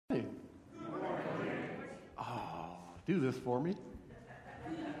Do this for me.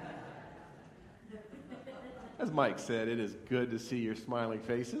 As Mike said, it is good to see your smiling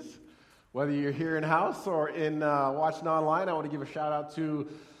faces. Whether you're here in house or in watching online, I want to give a shout out to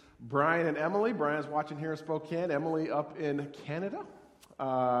Brian and Emily. Brian's watching here in Spokane, Emily up in Canada.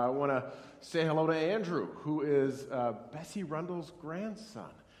 I want to say hello to Andrew, who is Bessie Rundle's grandson,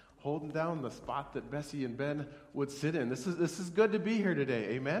 holding down the spot that Bessie and Ben would sit in. This is good to be here today.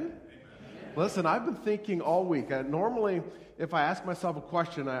 Amen? Listen, I've been thinking all week. Normally, if I ask myself a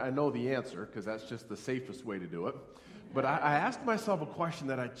question, I know the answer, because that's just the safest way to do it. But I asked myself a question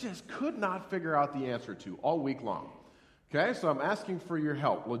that I just could not figure out the answer to all week long. Okay, so I'm asking for your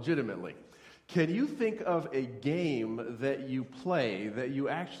help, legitimately. Can you think of a game that you play that you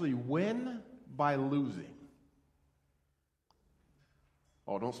actually win by losing?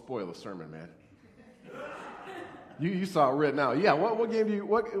 Oh, don't spoil the sermon, man. You saw it written out. Yeah, what game do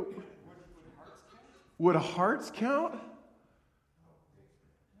you... Would hearts count?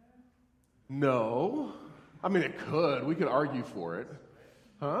 No. I mean, it could. We could argue for it.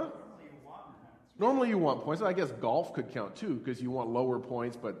 Huh? Normally you want points. I guess golf could count too, because you want lower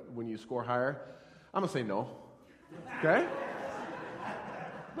points, but when you score higher, I'm going to say no. Okay?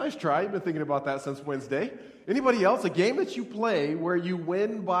 Nice try. You've been thinking about that since Wednesday. Anybody else? A game that you play where you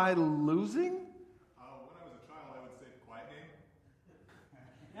win by losing? When I was a child, I would say the quiet game.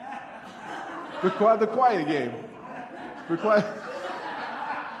 The quiet game. The quiet.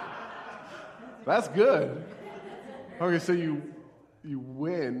 That's good. Okay, so you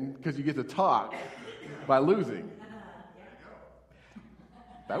win because you get to talk by losing.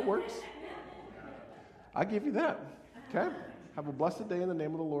 That works. I give you that. Okay? Have a blessed day in the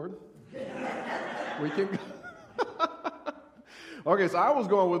name of the Lord. We can. Okay, so I was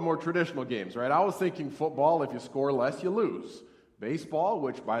going with more traditional games, right? I was thinking football, if you score less, you lose. Baseball,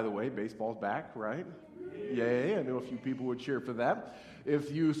 which, by the way, baseball's back, right? Yay, I knew a few people would cheer for that.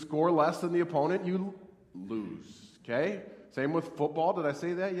 If you score less than the opponent, you lose, okay? Same with football. Did I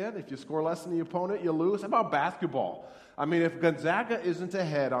say that yet? If you score less than the opponent, you lose. How about basketball? I mean, if Gonzaga isn't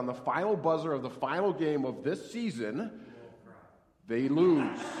ahead on the final buzzer of the final game of this season, they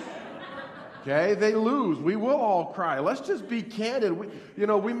lose. Okay, they lose. We will all cry. Let's just be candid.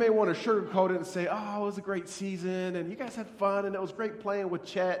 We may want to sugarcoat it and say, oh, it was a great season, and you guys had fun, and it was great playing with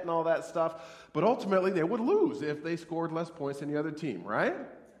Chet and all that stuff. But ultimately, they would lose if they scored less points than the other team, right?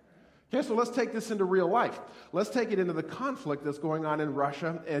 Okay, so let's take this into real life. Let's take it into the conflict that's going on in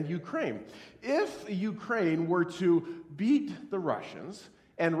Russia and Ukraine. If Ukraine were to beat the Russians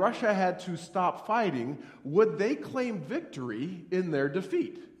and Russia had to stop fighting, would they claim victory in their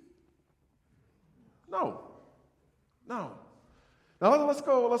defeat? No. Now let's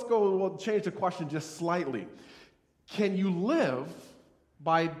go, we'll change the question just slightly. Can you live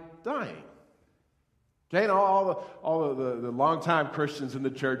by dying? Okay, and all the longtime Christians in the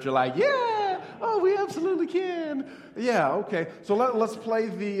church are like, yeah, we absolutely can. Yeah, okay. So let's play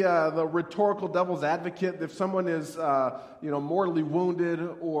the rhetorical devil's advocate. If someone is mortally wounded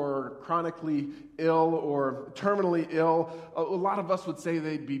or chronically ill or terminally ill, a lot of us would say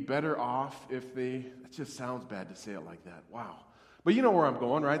they'd be better off if they. It just sounds bad to say it like that. Wow. But you know where I'm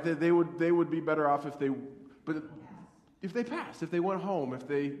going, right? They would be better off if they passed, if they went home, if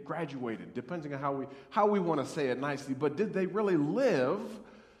they graduated, depending on how we want to say it nicely. But did they really live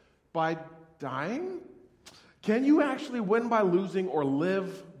by dying? Can you actually win by losing or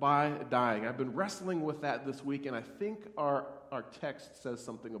live by dying? I've been wrestling with that this week, and I think our text says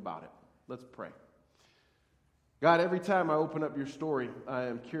something about it. Let's pray. God, every time I open up your story, I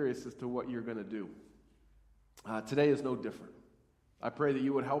am curious as to what you're going to do. Today is no different. I pray that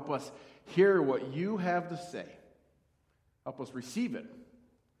you would help us hear what you have to say. Help us receive it.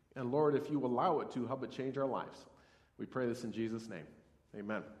 And Lord, if you allow it to, help it change our lives. We pray this in Jesus' name.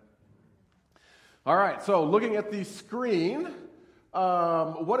 Amen. All right, so looking at the screen,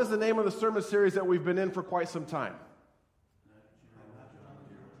 what is the name of the sermon series that we've been in for quite some time?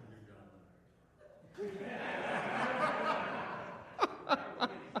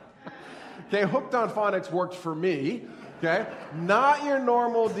 Okay, Hooked on Phonics worked for me. Okay? Not your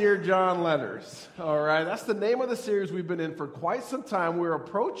normal Dear John letters. All right? That's the name of the series we've been in for quite some time. We're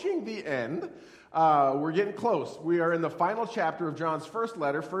approaching the end. We're getting close. We are in the final chapter of John's first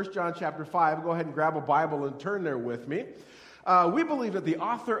letter, 1 John chapter 5. Go ahead and grab a Bible and turn there with me. We believe that the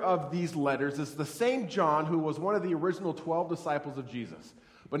author of these letters is the same John who was one of the original 12 disciples of Jesus.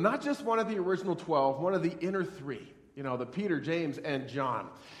 But not just one of the original 12, one of the inner three. The Peter, James, and John.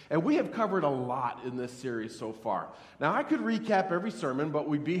 And we have covered a lot in this series so far. Now, I could recap every sermon, but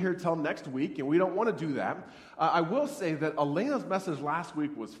we'd be here till next week, and we don't want to do that. I will say that Elena's message last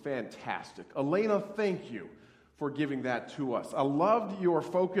week was fantastic. Elena, thank you for giving that to us. I loved your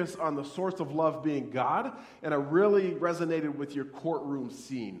focus on the source of love being God, and I really resonated with your courtroom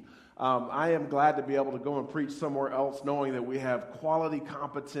scene. I am glad to be able to go and preach somewhere else knowing that we have quality,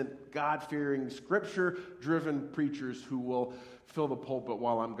 competent, God-fearing, Scripture-driven preachers who will fill the pulpit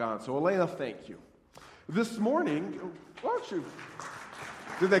while I'm gone. So, Elena, thank you. This morning, why don't you...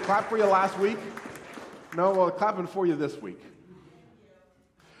 Did they clap for you last week? No? Well, clapping for you this week.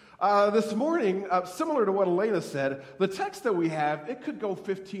 This morning, similar to what Elena said, the text that we have, it could go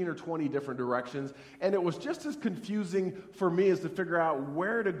 15 or 20 different directions, and it was just as confusing for me as to figure out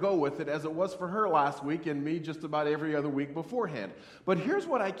where to go with it as it was for her last week and me just about every other week beforehand. But here's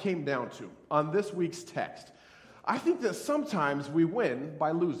what I came down to on this week's text. I think that sometimes we win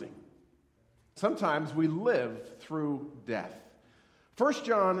by losing. Sometimes we live through death. 1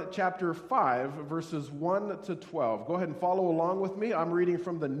 John chapter 5, verses 1 to 12. Go ahead and follow along with me. I'm reading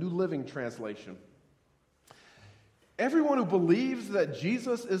from the New Living Translation. Everyone who believes that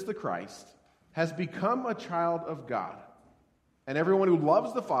Jesus is the Christ has become a child of God. And everyone who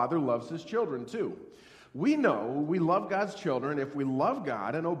loves the Father loves his children too. We know we love God's children if we love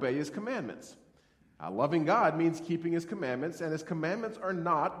God and obey his commandments. Loving God means keeping his commandments, and his commandments are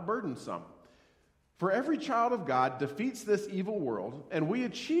not burdensome. For every child of God defeats this evil world, and we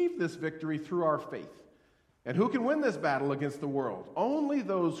achieve this victory through our faith. And who can win this battle against the world? Only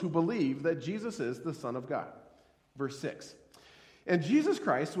those who believe that Jesus is the Son of God. Verse 6. And Jesus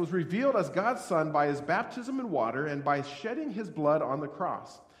Christ was revealed as God's Son by his baptism in water and by shedding his blood on the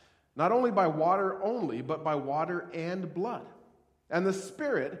cross. Not only by water only, but by water and blood. And the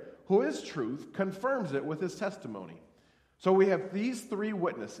Spirit, who is truth, confirms it with his testimony. So we have these three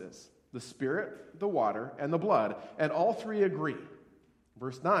witnesses: the Spirit, the water, and the blood, and all three agree.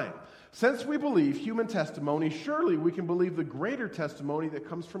 Verse 9, since we believe human testimony, surely we can believe the greater testimony that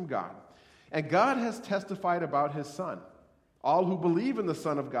comes from God. And God has testified about his Son. All who believe in the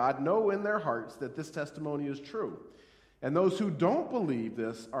Son of God know in their hearts that this testimony is true. And those who don't believe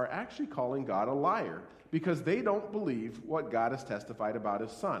this are actually calling God a liar, because they don't believe what God has testified about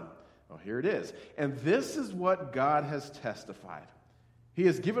his Son. Well, here it is. And this is what God has testified. He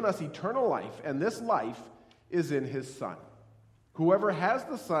has given us eternal life, and this life is in his Son. Whoever has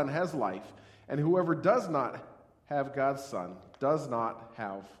the Son has life, and whoever does not have God's Son does not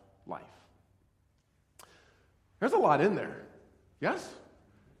have life. There's a lot in there. Yes?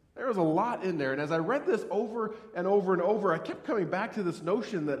 There was a lot in there. And as I read this over and over and over, I kept coming back to this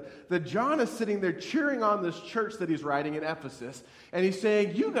notion that John is sitting there cheering on this church that he's writing in Ephesus, and he's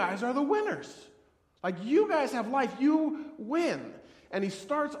saying, you guys are the winners. Like, you guys have life. You win. And he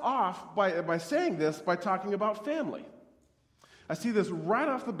starts off by saying this by talking about family. I see this right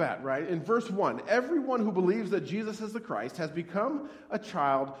off the bat, right? In verse 1, everyone who believes that Jesus is the Christ has become a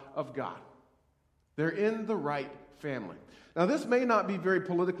child of God. They're in the right family. Now, this may not be very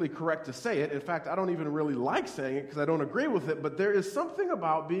politically correct to say it. In fact, I don't even really like saying it because I don't agree with it, but there is something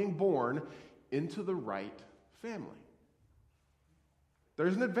about being born into the right family.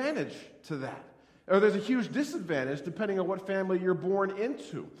 There's an advantage to that. Or there's a huge disadvantage depending on what family you're born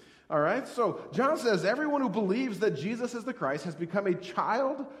into. All right? So John says everyone who believes that Jesus is the Christ has become a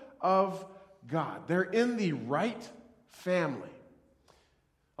child of God. They're in the right family.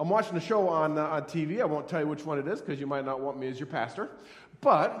 I'm watching a show on TV. I won't tell you which one it is because you might not want me as your pastor.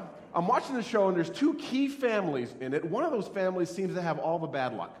 But I'm watching the show, and there's two key families in it. One of those families seems to have all the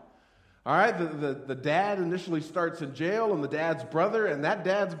bad luck. All right, the dad initially starts in jail, and the dad's brother and that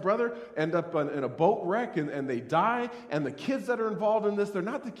dad's brother end up in a boat wreck, and they die. And the kids that are involved in this, they're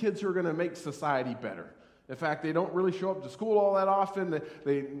not the kids who are going to make society better. In fact, they don't really show up to school all that often.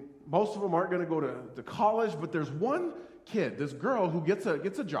 Most of them aren't going to go to college, but there's one kid, this girl, who gets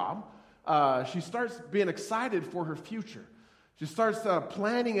a job. She starts being excited for her future. She starts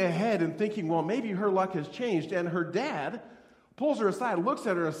planning ahead and thinking, well, maybe her luck has changed. And her dad pulls her aside, looks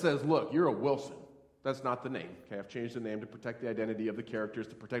at her, and says, look, you're a Wilson. That's not the name. Okay, I've changed the name to protect the identity of the characters,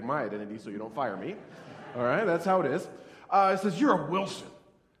 to protect my identity so you don't fire me. All right, that's how it is. It says, you're a Wilson.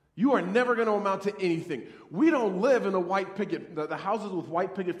 You are never going to amount to anything. We don't live in the houses with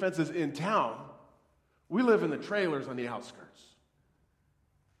white picket fences in town. We live in the trailers on the outskirts.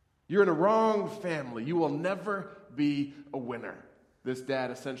 You're in a wrong family. You will never be a winner. This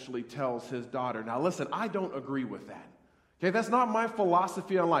dad essentially tells his daughter. Now listen, I don't agree with that. Okay, that's not my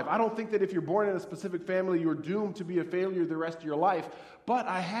philosophy on life. I don't think that if you're born in a specific family, you're doomed to be a failure the rest of your life. But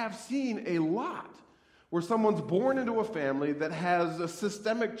I have seen a lot where someone's born into a family that has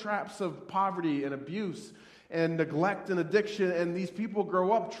systemic traps of poverty and abuse and neglect and addiction, and these people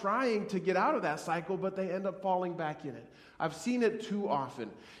grow up trying to get out of that cycle, but they end up falling back in it. I've seen it too often.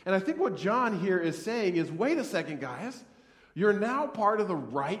 And I think what John here is saying is, wait a second, guys. You're now part of the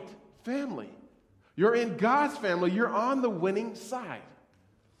right family. You're in God's family. You're on the winning side.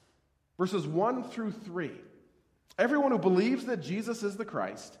 Verses 1 through 3. Everyone who believes that Jesus is the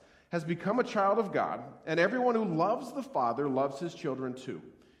Christ has become a child of God, and everyone who loves the Father loves his children too.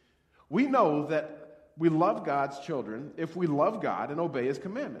 We know that we love God's children if we love God and obey his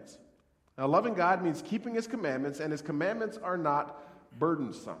commandments. Now, loving God means keeping his commandments, and his commandments are not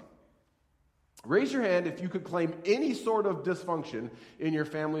burdensome. Raise your hand if you could claim any sort of dysfunction in your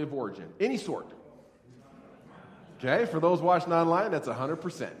family of origin. Any sort. Okay, for those watching online, that's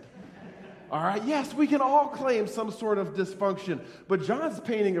 100%. All right, yes, we can all claim some sort of dysfunction, but John's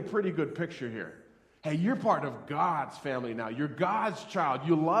painting a pretty good picture here. Hey, you're part of God's family now. You're God's child.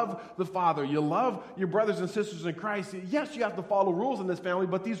 You love the Father. You love your brothers and sisters in Christ. Yes, you have to follow rules in this family,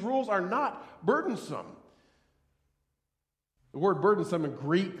 but these rules are not burdensome. The word burdensome in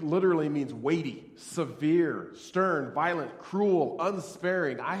Greek literally means weighty, severe, stern, violent, cruel,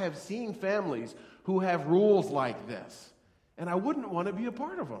 unsparing. I have seen families who have rules like this, and I wouldn't want to be a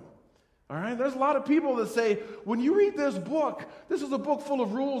part of them. All right, there's a lot of people that say, when you read this book, this is a book full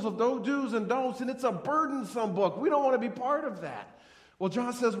of rules of do's and don'ts, and it's a burdensome book. We don't want to be part of that. Well,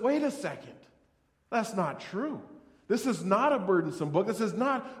 John says, wait a second. That's not true. This is not a burdensome book. This is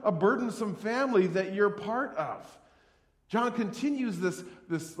not a burdensome family that you're part of. John continues this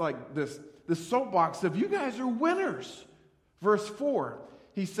soapbox of, you guys are winners. Verse 4.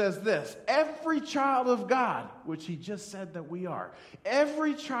 He says this, every child of God, which he just said that we are,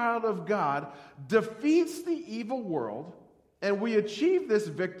 every child of God defeats the evil world, and we achieve this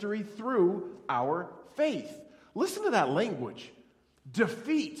victory through our faith. Listen to that language.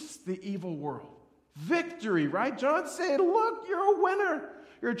 Defeats the evil world. Victory, right? John's saying, look, you're a winner.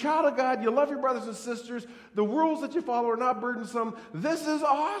 You're a child of God. You love your brothers and sisters. The rules that you follow are not burdensome. This is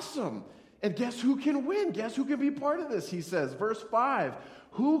awesome. And guess who can win? Guess who can be part of this? He says, verse 5,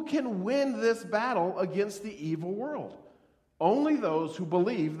 who can win this battle against the evil world? Only those who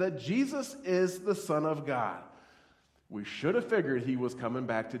believe that Jesus is the Son of God. We should have figured he was coming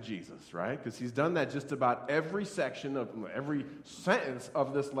back to Jesus, right? Because he's done that just about every section of every sentence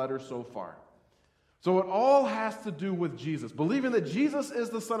of this letter so far. So it all has to do with Jesus. Believing that Jesus is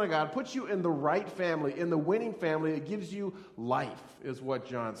the Son of God puts you in the right family, in the winning family. It gives you life, is what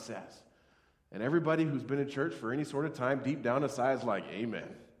John says. And everybody who's been in church for any sort of time, deep down inside is like, amen.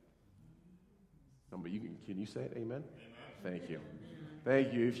 No, but can you say it? Amen? Amen. Thank you.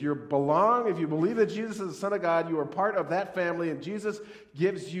 Thank you. If you believe that Jesus is the Son of God, you are part of that family, and Jesus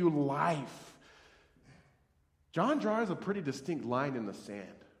gives you life. John draws a pretty distinct line in the sand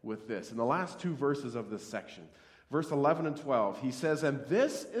with this in the last two verses of this section. Verse 11 and 12, he says, and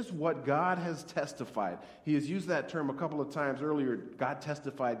this is what God has testified. He has used that term a couple of times earlier, God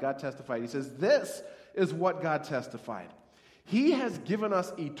testified, God testified. He says, this is what God testified. He has given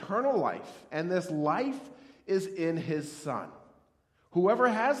us eternal life, and this life is in his Son. Whoever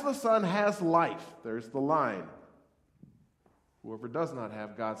has the Son has life. There's the line. Whoever does not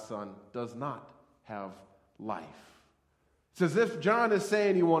have God's Son does not have life. It's as if John is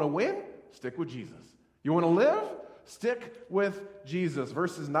saying, you want to win? Stick with Jesus. You want to live? Stick with Jesus.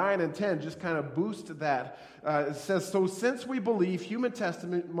 Verses 9 and 10 just kind of boost that. It says, so since we believe human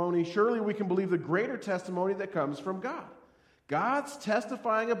testimony, surely we can believe the greater testimony that comes from God. God's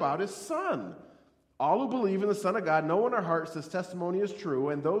testifying about his Son. All who believe in the Son of God know in their hearts this testimony is true,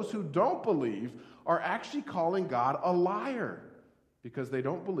 and those who don't believe are actually calling God a liar because they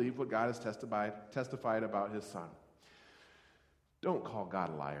don't believe what God has testified about his Son. Don't call God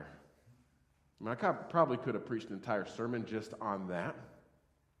a liar. I probably could have preached an entire sermon just on that.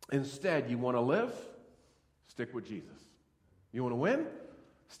 Instead, you want to live? Stick with Jesus. You want to win?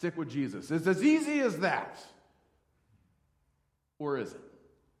 Stick with Jesus. It's as easy as that. Or is it?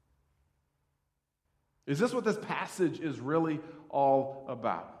 Is this what this passage is really all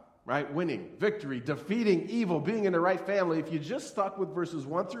about? Right? Winning, victory, defeating evil, being in the right family. If you just stuck with verses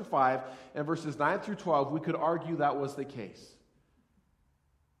 1 through 5 and verses 9 through 12, we could argue that was the case.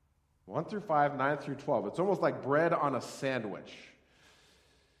 1 through 5, 9 through 12. It's almost like bread on a sandwich.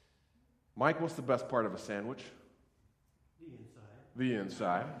 Mike, what's the best part of a sandwich? The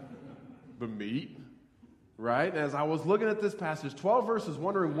inside. The meat. Right? And as I was looking at this passage, 12 verses,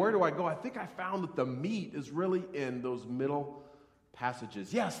 wondering where do I go, I think I found that the meat is really in those middle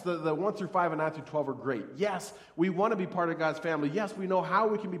passages. Yes, the 1 through 5 and 9 through 12 are great. Yes, we want to be part of God's family. Yes, we know how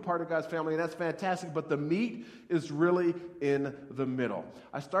we can be part of God's family, and that's fantastic, but the meat is really in the middle.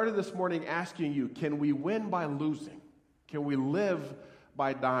 I started this morning asking you, can we win by losing? Can we live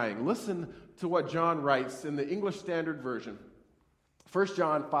by dying? Listen to what John writes in the English Standard Version. 1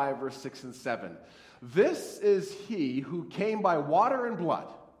 John 5, verse 6 and 7. This is he who came by water and blood,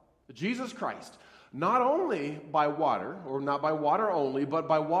 Jesus Christ, not only by water, or not by water only, but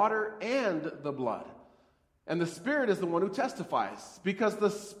by water and the blood. And the Spirit is the one who testifies, because the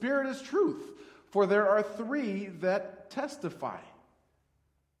Spirit is truth, for there are three that testify.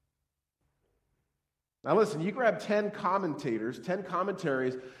 Now listen, you grab 10 commentators, 10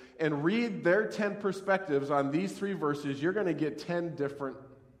 commentaries, and read their 10 perspectives on these three verses, you're going to get 10 different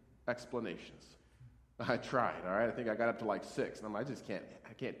explanations. I tried, all right? I think I got up to like 6, and I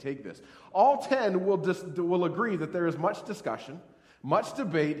can't take this. All 10 will agree that there is much discussion, much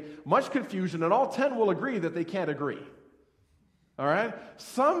debate, much confusion, and all 10 will agree that they can't agree. All right?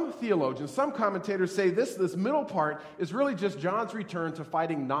 Some theologians, some commentators say this middle part is really just John's return to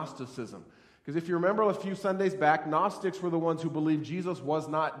fighting Gnosticism. Because if you remember a few Sundays back, Gnostics were the ones who believed Jesus was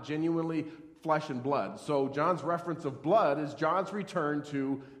not genuinely flesh and blood. So John's reference of blood is John's return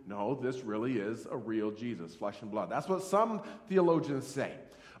to, no, this really is a real Jesus, flesh and blood. That's what some theologians say.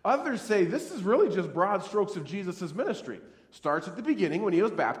 Others say this is really just broad strokes of Jesus' ministry. Starts at the beginning when he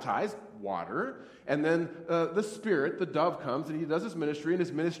was baptized, water, and then the Spirit, the dove comes, and he does his ministry, and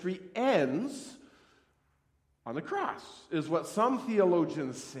his ministry ends on the cross, is what some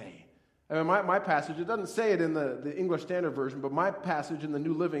theologians say. I mean, my passage, it doesn't say it in the English Standard Version, but my passage in the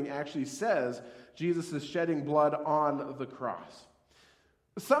New Living actually says Jesus is shedding blood on the cross.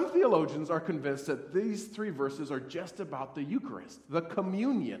 Some theologians are convinced that these three verses are just about the Eucharist, the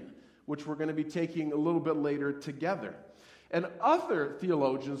communion, which we're going to be taking a little bit later together. And other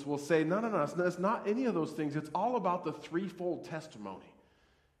theologians will say, no, it's not any of those things. It's all about the threefold testimony.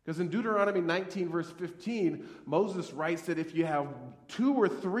 Because in Deuteronomy 19, verse 15, Moses writes that if you have 2 or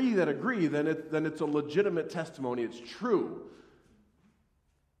 3 that agree, then it's a legitimate testimony. It's true.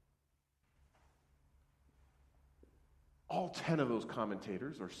 All 10 of those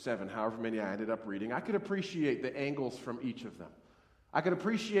commentators, or 7, however many I ended up reading, I could appreciate the angles from each of them. I could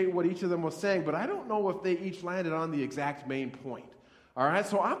appreciate what each of them was saying, but I don't know if they each landed on the exact main point. All right,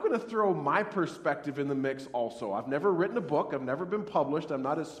 so I'm going to throw my perspective in the mix also. I've never written a book. I've never been published. I'm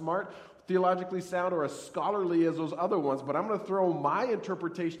not as smart, theologically sound, or as scholarly as those other ones, but I'm going to throw my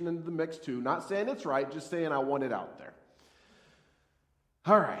interpretation into the mix too. Not saying it's right, just saying I want it out there.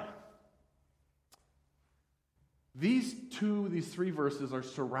 All right. These 3 verses are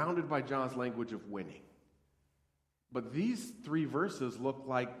surrounded by John's language of winning. But these 3 verses look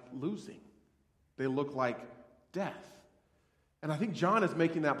like losing. They look like death. And I think John is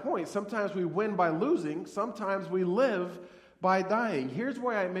making that point. Sometimes we win by losing. Sometimes we live by dying. Here's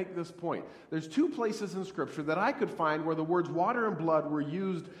why I make this point. There's 2 places in Scripture that I could find where the words water and blood were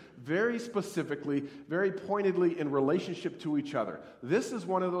used very specifically, very pointedly in relationship to each other. This is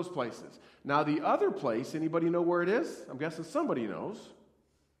one of those places. Now, the other place, anybody know where it is? I'm guessing somebody knows.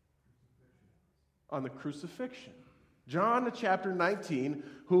 On the crucifixion. John chapter 19,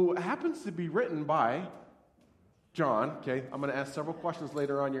 who happens to be written by John. Okay, I'm going to ask several questions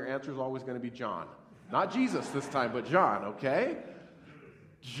later on. Your answer is always going to be John. Not Jesus this time, but John, okay?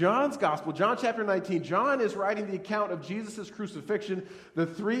 John's gospel, John chapter 19. John is writing the account of Jesus' crucifixion. The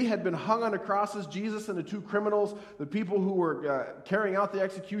 3 had been hung on the crosses, Jesus and the 2 criminals. The people who were carrying out the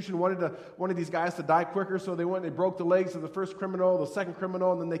execution wanted these guys to die quicker, so they went and they broke the legs of the first criminal, the second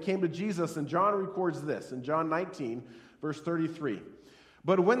criminal, and then they came to Jesus, and John records this in John 19, verse 33.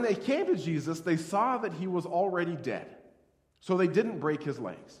 But when they came to Jesus, they saw that he was already dead, so they didn't break his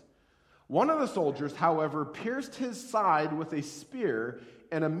legs. One of the soldiers, however, pierced his side with a spear,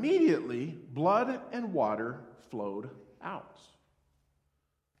 and immediately blood and water flowed out.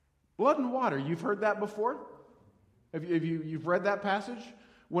 Blood and water, you've heard that before? You've read that passage?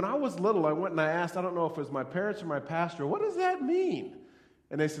 When I was little, I went and I asked, I don't know if it was my parents or my pastor, what does that mean?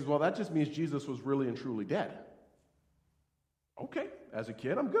 And they said, well, that just means Jesus was really and truly dead. Okay, as a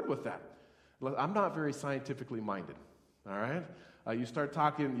kid, I'm good with that. I'm not very scientifically minded, all right? You start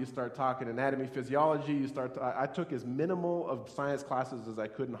talking anatomy, physiology, I took as minimal of science classes as I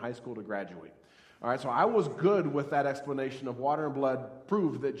could in high school to graduate. All right, so I was good with that explanation of water and blood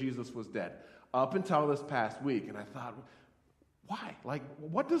proved that Jesus was dead up until this past week. And I thought, why? Like,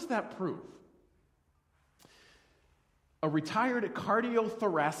 what does that prove? A retired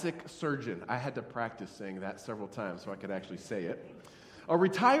cardiothoracic surgeon. I had to practice saying that several times so I could actually say it. A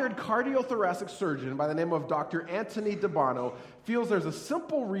retired cardiothoracic surgeon by the name of Dr. Anthony DeBono feels there's a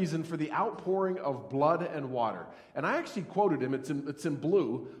simple reason for the outpouring of blood and water. And I actually quoted him. It's in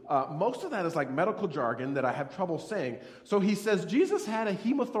blue. Most of that is like medical jargon that I have trouble saying. So he says, Jesus had a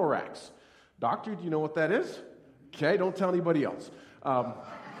hemothorax. Doctor, do you know what that is? Okay, don't tell anybody else.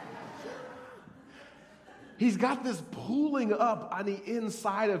 He's got this pooling up on the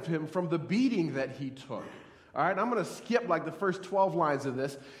inside of him from the beating that he took. All right, I'm going to skip like the first 12 lines of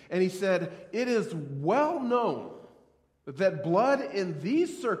this. And he said, it is well known that blood in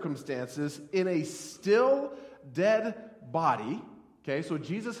these circumstances in a still dead body, okay, so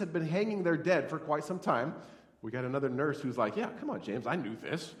Jesus had been hanging there dead for quite some time. We got another nurse who's like, yeah, come on, James, I knew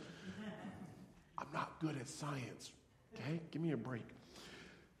this. I'm not good at science, okay? Give me a break.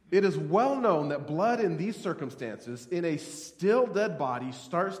 It is well known that blood in these circumstances in a still dead body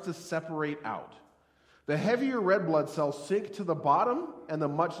starts to separate out. The heavier red blood cells sink to the bottom, and the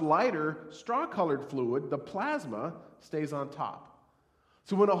much lighter straw-colored fluid, the plasma, stays on top.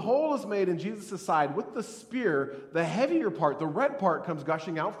 So when a hole is made in Jesus' side with the spear, the heavier part, the red part, comes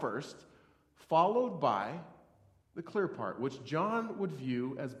gushing out first, followed by the clear part, which John would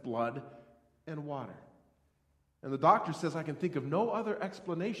view as blood and water. And the doctor says, I can think of no other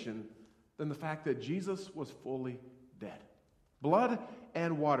explanation than the fact that Jesus was fully dead. Blood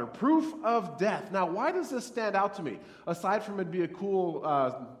and water. Proof of death. Now, why does this stand out to me? Aside from it be a cool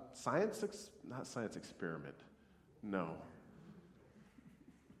not science experiment. No.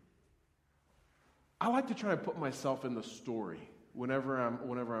 I like to try and put myself in the story whenever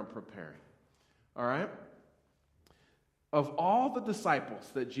I'm preparing. All right? Of all the disciples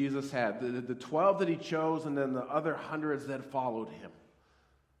that Jesus had, the 12 that he chose and then the other hundreds that followed him,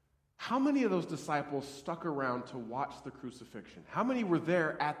 how many of those disciples stuck around to watch the crucifixion? How many were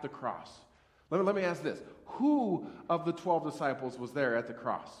there at the cross? Let me ask this. Who of the 12 disciples was there at the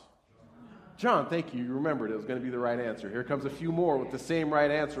cross? John, thank you. You remembered it was going to be the right answer. Here comes a few more with the same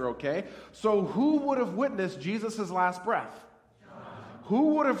right answer, okay? So who would have witnessed Jesus' last breath? John.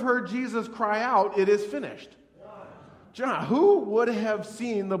 Who would have heard Jesus cry out, "It is finished"? John. Who would have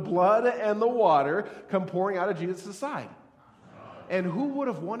seen the blood and the water come pouring out of Jesus' side? And who would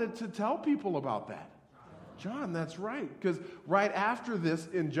have wanted to tell people about that? John, that's right. Because right after this,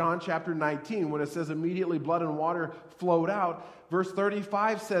 in John chapter 19, when it says immediately blood and water flowed out, verse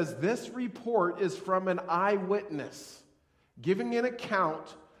 35 says, this report is from an eyewitness, giving an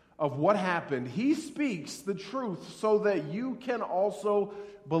account of what happened. He speaks the truth so that you can also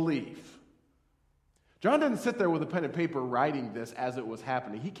believe. John didn't sit there with a pen and paper writing this as it was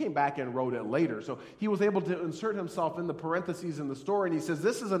happening. He came back and wrote it later. So he was able to insert himself in the parentheses in the story, and he says,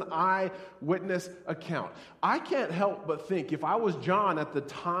 this is an eyewitness account. I can't help but think, if I was John at the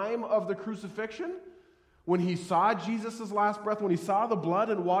time of the crucifixion, when he saw Jesus' last breath, when he saw the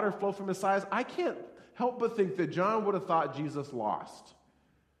blood and water flow from his sides, I can't help but think that John would have thought Jesus lost.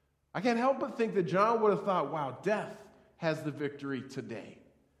 I can't help but think that John would have thought, wow, death has the victory today.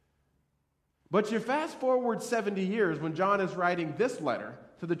 But you fast forward 70 years when John is writing this letter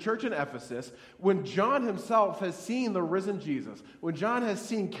to the church in Ephesus, when John himself has seen the risen Jesus, when John has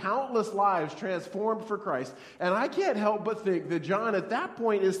seen countless lives transformed for Christ, and I can't help but think that John at that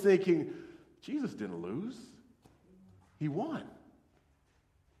point is thinking, Jesus didn't lose. He won.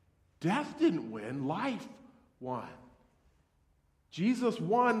 Death didn't win. Life won. Jesus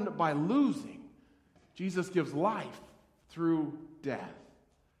won by losing. Jesus gives life through death.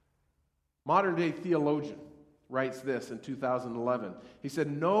 Modern-day theologian writes this in 2011. He said,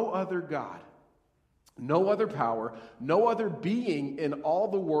 no other God, no other power, no other being in all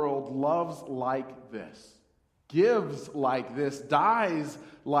the world loves like this, gives like this, dies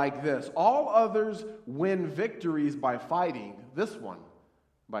like this. All others win victories by fighting, this one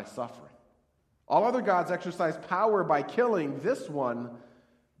by suffering. All other gods exercise power by killing, this one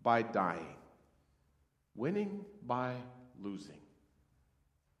by dying. Winning by losing.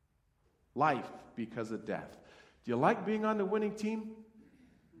 Life because of death. Do you like being on the winning team?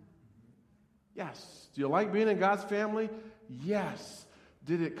 Yes. Do you like being in God's family? Yes.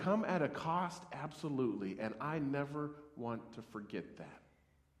 Did it come at a cost? Absolutely. And I never want to forget that.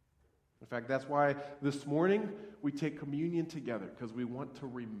 In fact, that's why this morning we take communion together, because we want to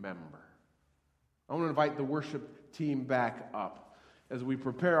remember. I want to invite the worship team back up as we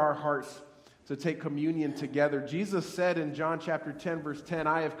prepare our hearts to take communion together. Jesus said in John chapter 10, verse 10,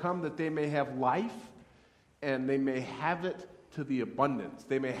 I have come that they may have life and they may have it to the abundance.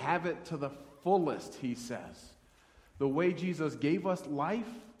 They may have it to the fullest, he says. The way Jesus gave us life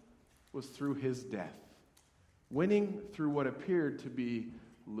was through his death, winning through what appeared to be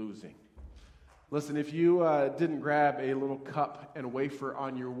losing. Listen, if you didn't grab a little cup and wafer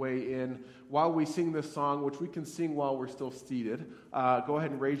on your way in, while we sing this song, which we can sing while we're still seated, go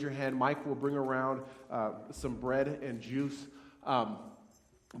ahead and raise your hand. Mike will bring around some bread and juice. But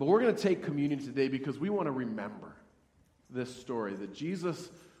we're going to take communion today because we want to remember this story that Jesus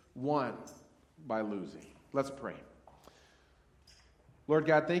won by losing. Let's pray. Lord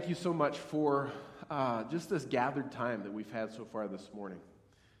God, thank you so much for just this gathered time that we've had so far this morning.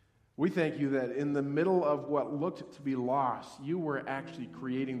 We thank you that in the middle of what looked to be loss, you were actually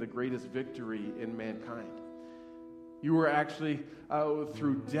creating the greatest victory in mankind. You were actually,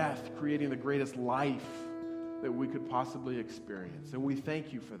 through death, creating the greatest life that we could possibly experience. And we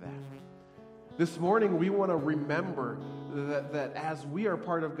thank you for that. This morning, we want to remember that as we are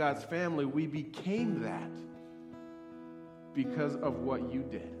part of God's family, we became that because of what you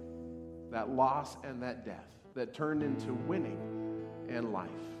did. That loss and that death that turned into winning and life.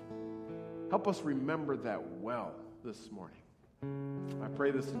 Help us remember that well this morning. I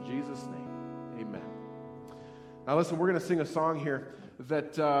pray this in Jesus' name. Amen. Now listen, we're going to sing a song here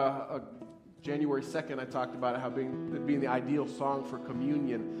that January 2nd I talked about how being the ideal song for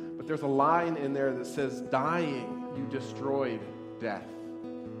communion. But there's a line in there that says, dying, you destroyed death.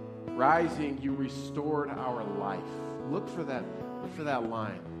 Rising, you restored our life. Look for that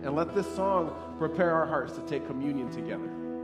line. And let this song prepare our hearts to take communion together.